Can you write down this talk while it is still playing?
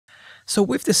So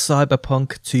with the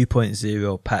Cyberpunk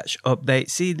 2.0 patch update,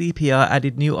 CDPR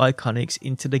added new iconics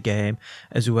into the game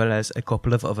as well as a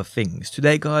couple of other things.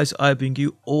 Today guys, I bring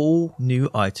you all new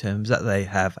items that they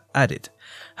have added.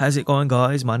 How's it going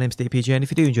guys? My name's DPJ, and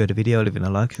if you do enjoy the video, leaving a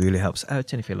like really helps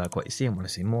out, and if you like what you see and want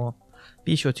to see more,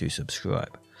 be sure to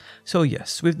subscribe. So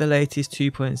yes, with the latest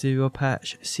 2.0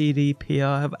 patch,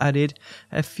 CDPR have added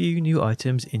a few new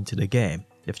items into the game.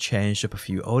 They've changed up a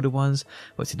few older ones,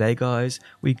 but today guys,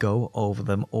 we go over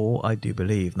them all, I do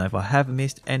believe. Now if I have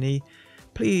missed any,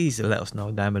 please let us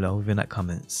know down below within that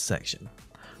comments section.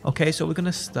 Okay, so we're going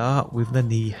to start with the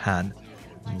Nehan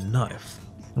Knife.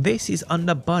 This is on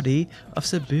the body of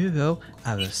Saburo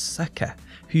Arasaka,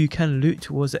 who you can loot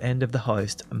towards the end of the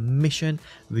heist mission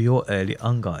real early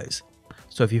on guys.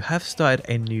 So if you have started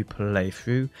a new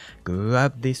playthrough,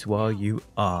 grab this while you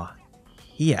are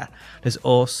here. There's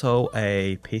also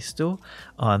a pistol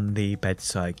on the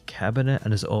bedside cabinet,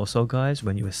 and there's also guys,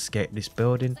 when you escape this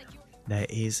building, there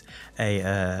is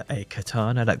a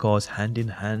katana that goes hand in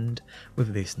hand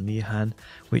with this Nehan,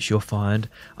 which you'll find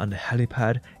on the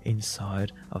helipad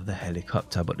inside of the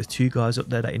helicopter. But the two guys up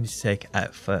there that you need to take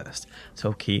out first,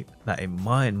 so keep that in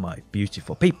mind, my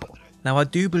beautiful people. Now I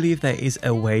do believe there is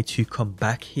a way to come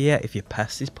back here if you're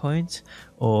past this point,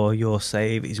 or your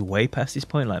save is way past this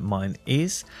point like mine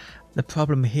is. The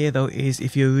problem here though is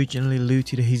if you originally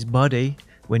looted his body,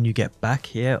 when you get back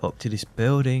here up to this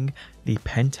building, the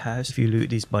penthouse, if you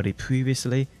looted his body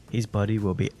previously, his body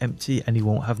will be empty and he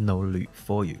won't have no loot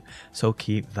for you. So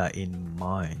keep that in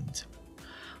mind.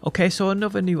 Okay, so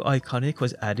another new iconic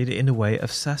was added in the way of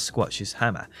Sasquatch's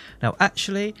hammer. Now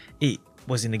actually it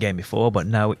was in the game before, but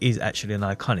now it is actually an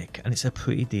iconic, and it's a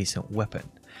pretty decent weapon.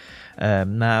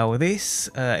 Now this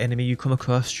enemy you come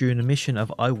across during the mission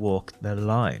of I Walk the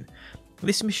Line.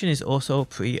 This mission is also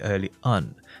pretty early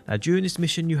on. Now during this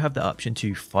mission you have the option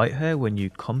to fight her when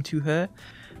you come to her,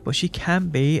 but she can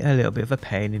be a little bit of a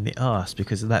pain in the arse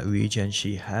because of that regen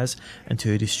she has and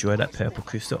to destroy that purple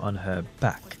crystal on her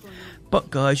back. But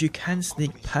guys, you can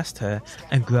sneak past her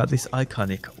and grab this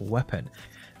iconic weapon.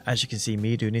 As you can see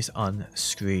me doing this on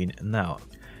screen now.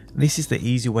 This is the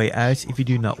easy way out. If you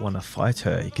do not want to fight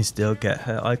her, you can still get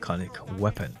her iconic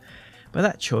weapon, but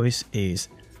that choice is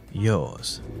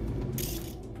yours.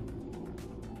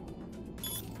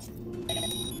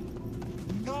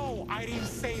 No, I didn't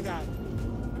say that.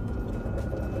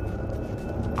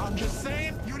 I'm just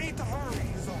saying you need to hurry.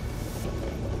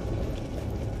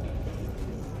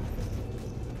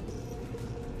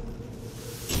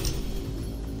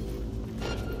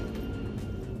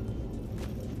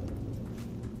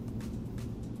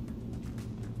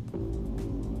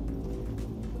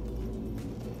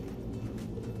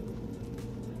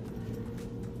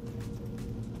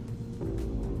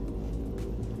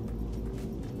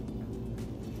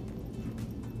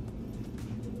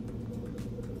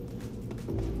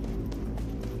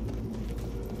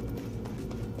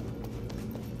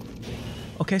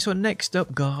 Okay, so next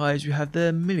up guys, we have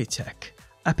the Militech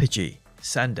Apogee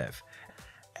Sandev,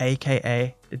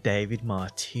 aka the David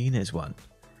Martinez one.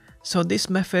 So this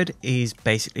method is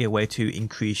basically a way to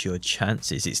increase your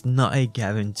chances. It's not a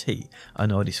guarantee, I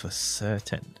know this for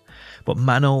certain, but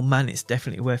man oh man, it's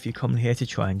definitely worth you coming here to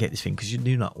try and get this thing because you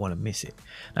do not want to miss it.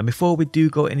 Now before we do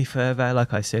go any further,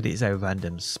 like I said, it is a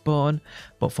random spawn,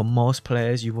 but for most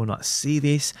players you will not see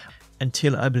this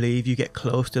until I believe you get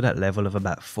close to that level of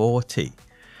about 40.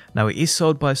 Now it is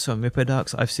sold by some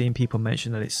Ripperducks. I've seen people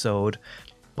mention that it's sold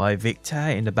by Victor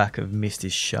in the back of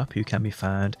Misty's shop, who can be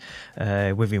found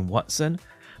within Watson.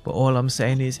 But all I'm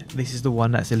saying is this is the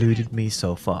one that's eluded me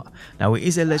so far. Now it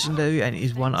is a legendary and it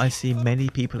is one I see many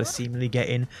people are seemingly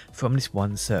getting from this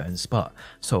one certain spot.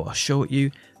 So I'll show it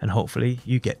you and hopefully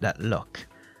you get that luck.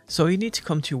 So you need to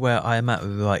come to where I am at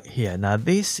right here. Now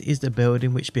this is the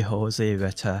building which beholds the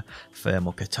Errata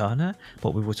Thermal Katana,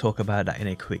 but we will talk about that in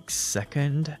a quick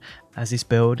second, as this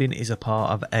building is a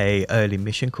part of a early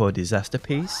mission called Disaster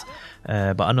Piece.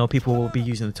 But I know people will be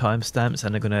using the timestamps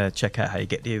and they're going to check out how you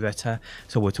get the Errata,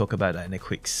 so we'll talk about that in a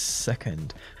quick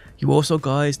second. You also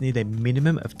guys need a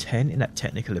minimum of 10 in that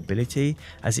technical ability,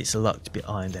 as it's locked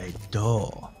behind a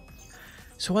door.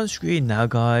 So on screen now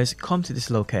guys, come to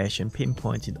this location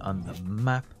pinpointed on the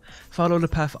map, follow the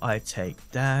path I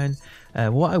take down.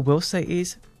 What I will say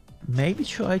is maybe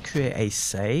try create a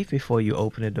save before you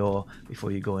open the door,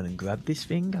 before you go in and grab this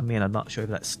thing. I mean, I'm not sure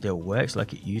if that still works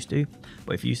like it used to,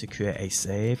 but if you used to create a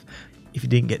save, if you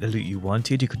didn't get the loot you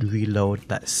wanted, you could reload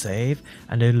that save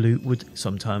and the loot would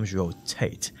sometimes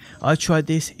rotate. I tried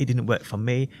this, it didn't work for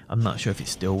me. I'm not sure if it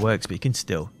still works, but you can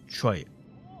still try it.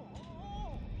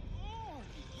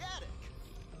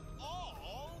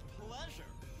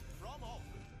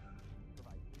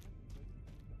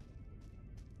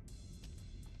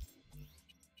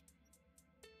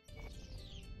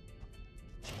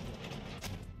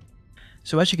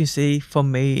 So as you can see, for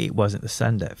me it wasn't the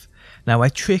Sandev. Now a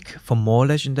trick for more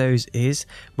legendaries is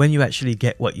when you actually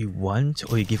get what you want,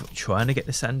 or you give up trying to get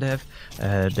the Sandev,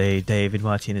 the David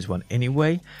Martinez one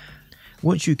anyway.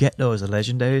 Once you get those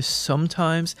legendaries,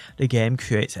 sometimes the game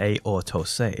creates a auto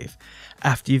save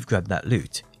after you've grabbed that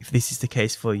loot. If this is the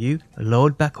case for you,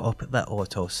 load back up that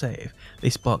auto save.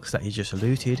 This box that you just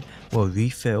looted will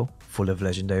refill full of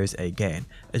legendaries again,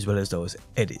 as well as those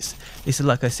eddies. This is,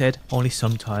 like I said, only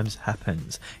sometimes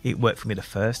happens. It worked for me the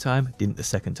first time, didn't the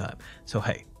second time. So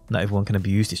hey, not everyone can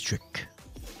abuse this trick.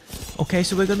 Okay,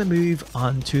 so we're going to move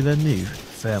on to the new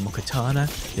Thermal Katana,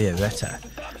 the Errata.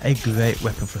 A great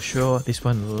weapon for sure. This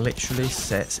one literally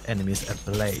sets enemies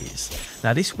ablaze.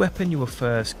 Now this weapon you will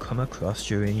first come across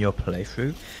during your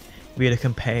playthrough via the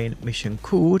campaign mission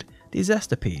called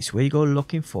Disaster Piece, where you go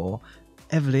looking for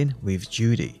Evelyn with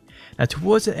Judy. Now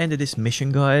towards the end of this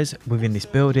mission, guys, within this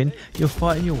building, you're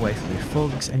fighting your way through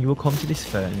thugs and you will come to this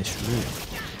furnace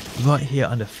room. Right here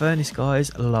on the furnace,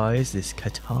 guys, lies this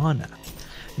katana.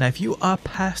 Now if you are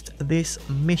past this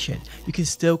mission, you can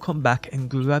still come back and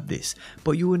grab this,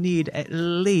 but you will need at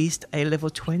least a level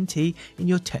 20 in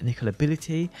your technical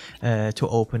ability to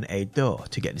open a door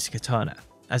to get this katana,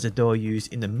 as the door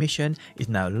used in the mission is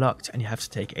now locked and you have to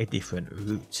take a different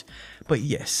route. But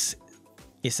yes,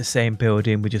 it's the same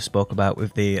building we just spoke about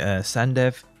with the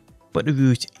Sandev, but the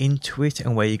route into it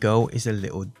and where you go is a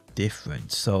little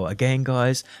different. So again,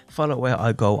 guys, follow where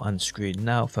I go on screen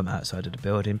now from outside of the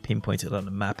building, pinpointed on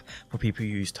the map for people who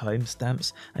use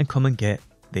timestamps, and come and get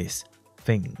this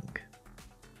thing.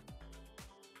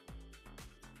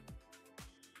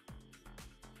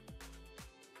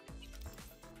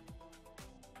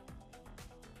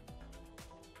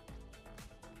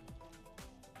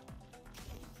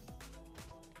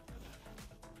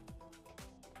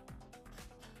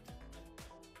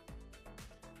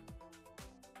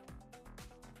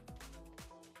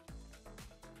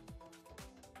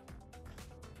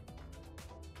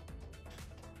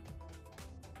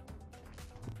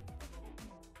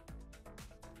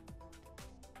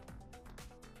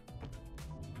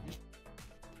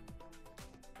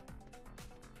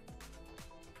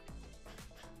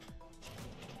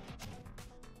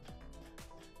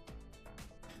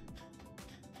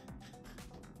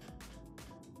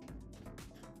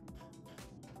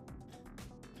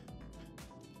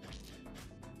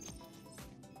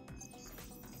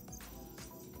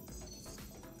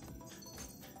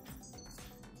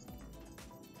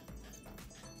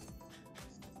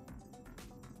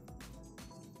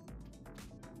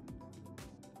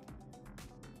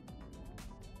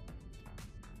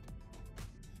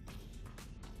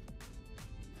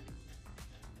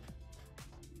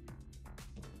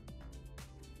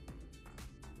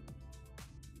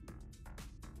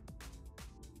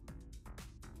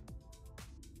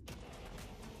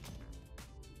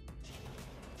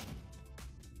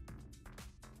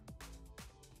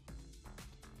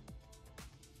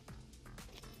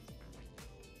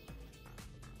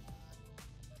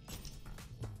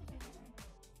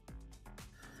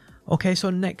 Okay, so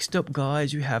next up,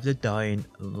 guys, we have the Dying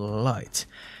Light.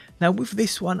 Now with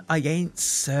this one, I ain't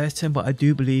certain, but I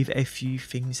do believe a few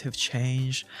things have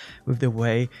changed with the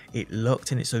way it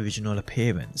looked in its original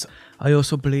appearance. I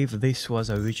also believe this was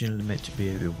originally meant to be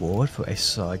a reward for a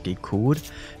side gig called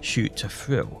Shoot to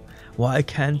Thrill. What I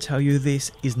can tell you,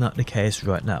 this is not the case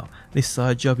right now. This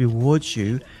side job rewards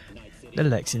you the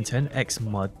Lexington X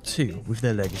Mod 2 with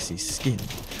the Legacy skin.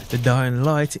 The Dying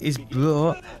Light is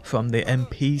brought from the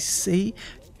NPC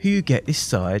who you get this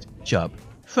side job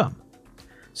from.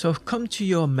 So come to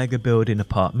your mega building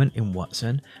apartment in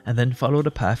Watson and then follow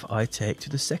the path I take to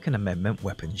the Second Amendment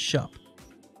weapons shop.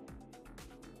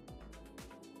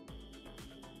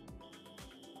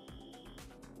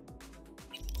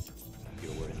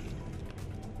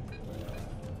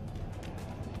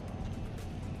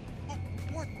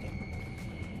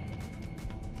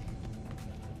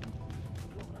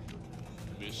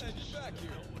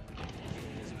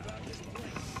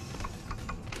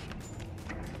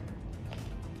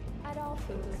 At all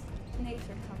foods,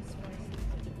 nature comes first.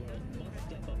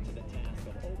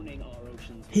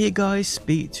 Here, guys,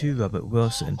 speak to Robert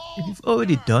Wilson. If you've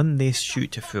already done this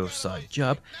Shoot to Thrill side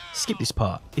job, skip this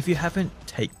part. If you haven't,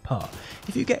 take part.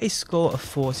 If you get a score of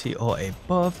 40 or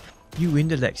above, you win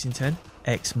the Lexington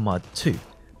X Mod 2.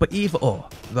 But either or,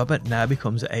 Robert now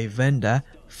becomes a vendor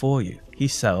for you. He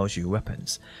sells you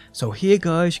weapons. So here,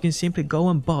 guys, you can simply go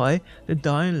and buy the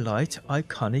Dying Light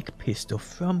iconic pistol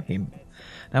from him.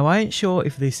 Now I ain't sure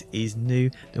if this is new,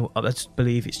 I just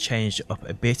believe it's changed up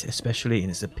a bit, especially in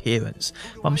its appearance,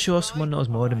 but I'm sure someone knows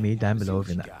more than me down below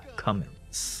in the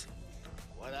comments.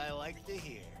 What I like to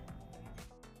hear.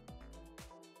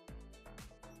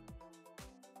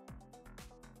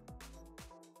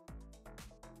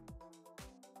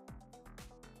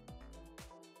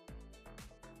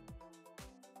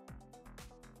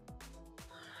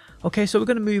 Okay, so we're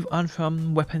going to move on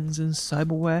from weapons and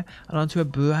cyberware and onto a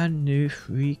brand new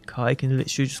free car you can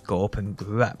literally just go up and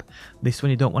grab. This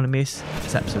one you don't want to miss,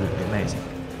 it's absolutely amazing.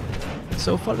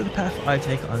 So follow the path I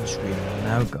take on screen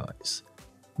now guys.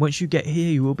 Once you get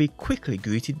here you will be quickly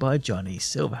greeted by Johnny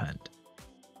Silverhand.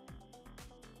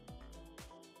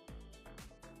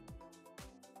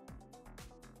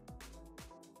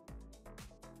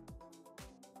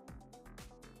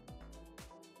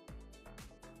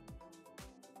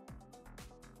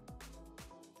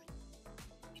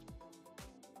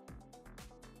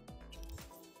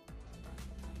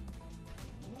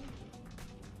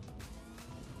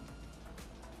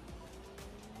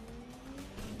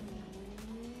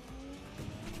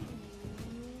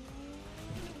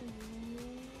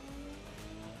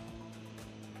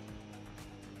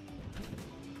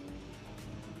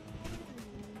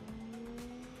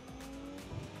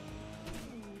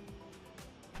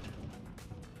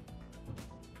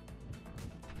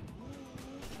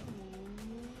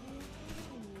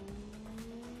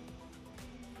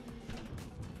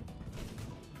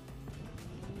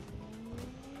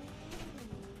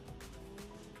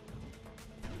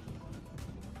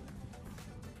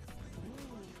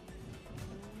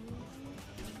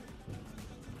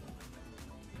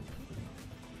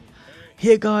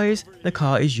 Here guys, the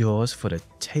car is yours for the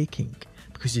taking,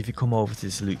 because if you come over to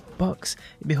this loot box,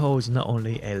 it beholds not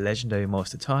only a legendary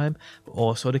most of the time, but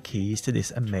also the keys to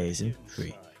this amazing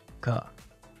free car.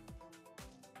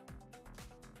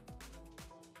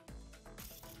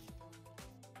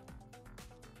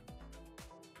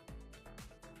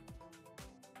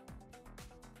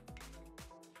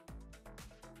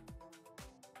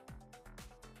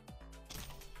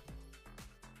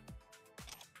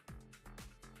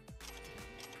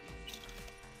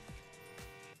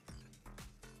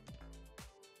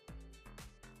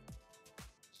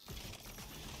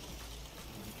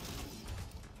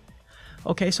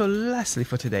 Okay, so lastly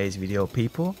for today's video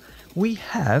people, we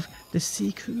have the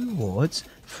secret rewards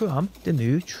from the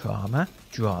new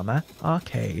Drauma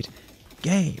arcade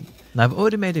game. Now I've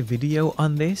already made a video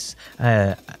on this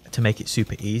to make it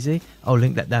super easy. I'll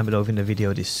link that down below in the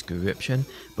video description.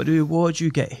 But the rewards you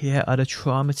get here are the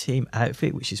Trauma Team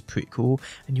outfit, which is pretty cool,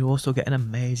 and you also get an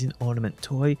amazing ornament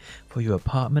toy for your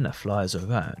apartment that flies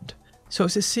around. So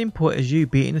it's as simple as you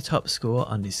beating the top score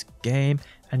on this game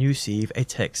and you receive a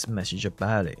text message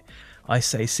about it. I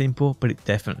say simple, but it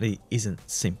definitely isn't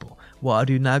simple. What I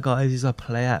do now guys is I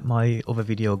play out my other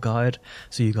video guide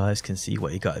so you guys can see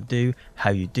what you gotta do,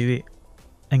 how you do it,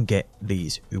 and get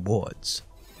these rewards.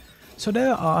 So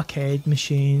there are arcade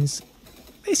machines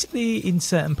basically in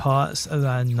certain parts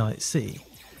around Night City.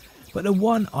 But the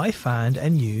one I found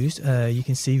and used, you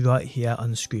can see right here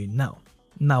on the screen now.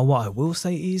 Now what I will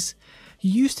say is,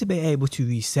 you used to be able to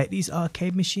reset these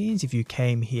arcade machines if you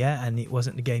came here and it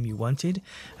wasn't the game you wanted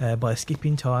by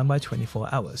skipping time by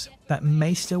 24 hours. That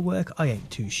may still work, I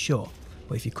ain't too sure.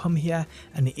 But if you come here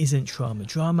and it isn't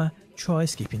Drauma, try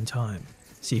skipping time.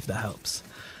 See if that helps.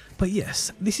 But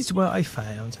yes, this is where I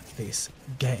found this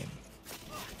game.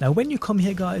 Now when you come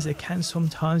here guys, there can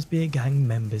sometimes be gang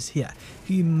members here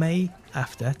who you may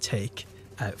have to take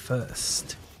out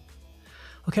first.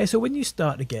 Okay, so when you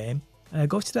start the game,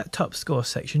 go to that top score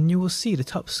section, you will see the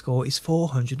top score is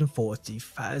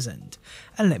 440,000.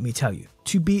 And let me tell you,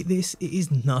 to beat this, it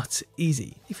is not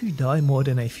easy. If you die more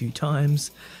than a few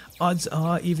times, odds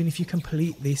are even if you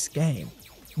complete this game,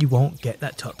 you won't get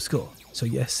that top score. So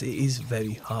yes, it is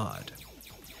very hard.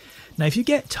 Now if you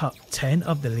get top 10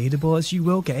 of the leaderboards, you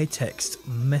will get a text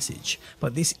message,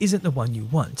 but this isn't the one you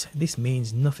want. This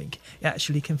means nothing. It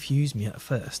actually confused me at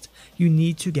first. You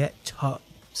need to get top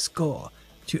score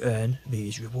to earn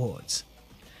these rewards.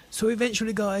 So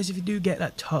eventually guys, if you do get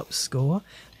that top score,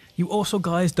 you also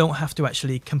guys don't have to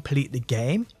actually complete the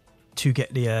game to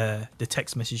get the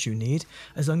text message you need.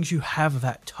 As long as you have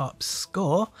that top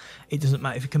score, it doesn't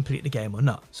matter if you complete the game or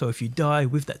not. So if you die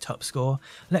with that top score,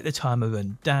 let the timer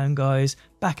run down guys,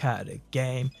 back out of the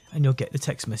game, and you'll get the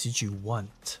text message you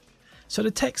want. So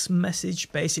the text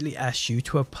message basically asks you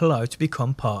to apply to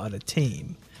become part of the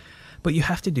team, but you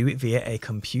have to do it via a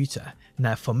computer.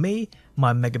 Now for me,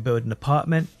 my mega building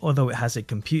apartment, although it has a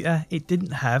computer, it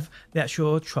didn't have the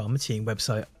actual Trauma Team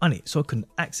website on it, so I couldn't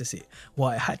access it.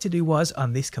 What I had to do was,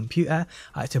 on this computer,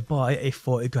 I had to buy a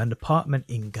 40 grand apartment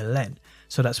in Glen.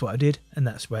 So that's what I did, and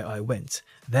that's where I went.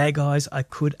 There guys, I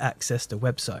could access the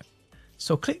website.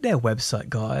 So click their website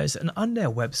guys, and on their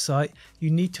website,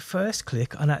 you need to first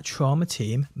click on that Trauma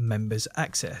Team members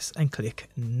access and click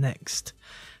next.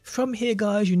 From here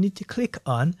guys, you need to click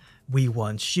on We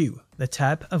Want You, the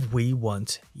tab of We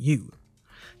Want You.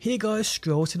 Here guys,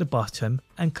 scroll to the bottom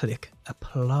and click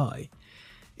apply.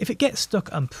 If it gets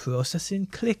stuck on processing,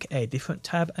 click a different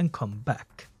tab and come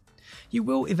back. You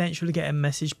will eventually get a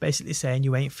message basically saying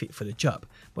you ain't fit for the job,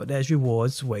 but there's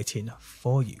rewards waiting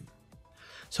for you.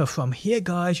 So from here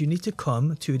guys, you need to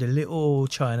come to the Little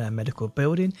China Medical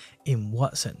Building in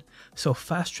Watson. So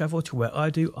fast travel to where I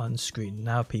do on screen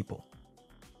now people.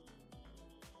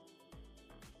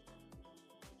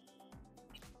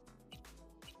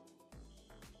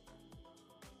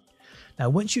 Now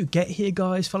once you get here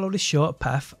guys, follow the short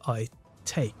path I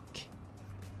take.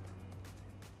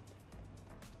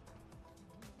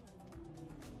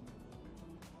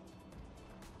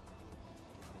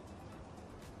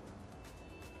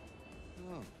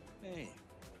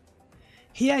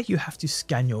 Here you have to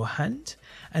scan your hand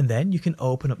and then you can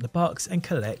open up the box and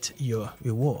collect your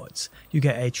rewards. You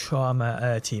get a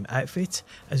Drauma team outfit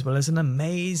as well as an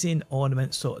amazing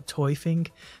ornament sort of toy thing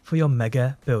for your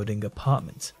mega building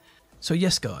apartment. So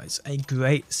yes guys, a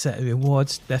great set of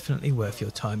rewards, definitely worth your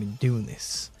time in doing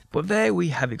this. But there we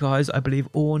have it guys, I believe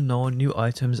all known new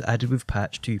items added with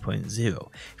patch 2.0.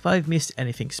 If I've missed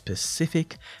anything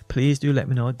specific, please do let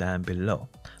me know down below.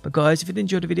 But guys, if you did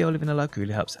enjoy the video, leaving a like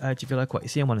really helps out. If you like what you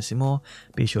see and want to see more,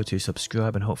 be sure to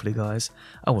subscribe, and hopefully guys,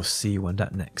 I will see you on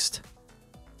that next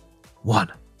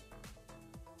one.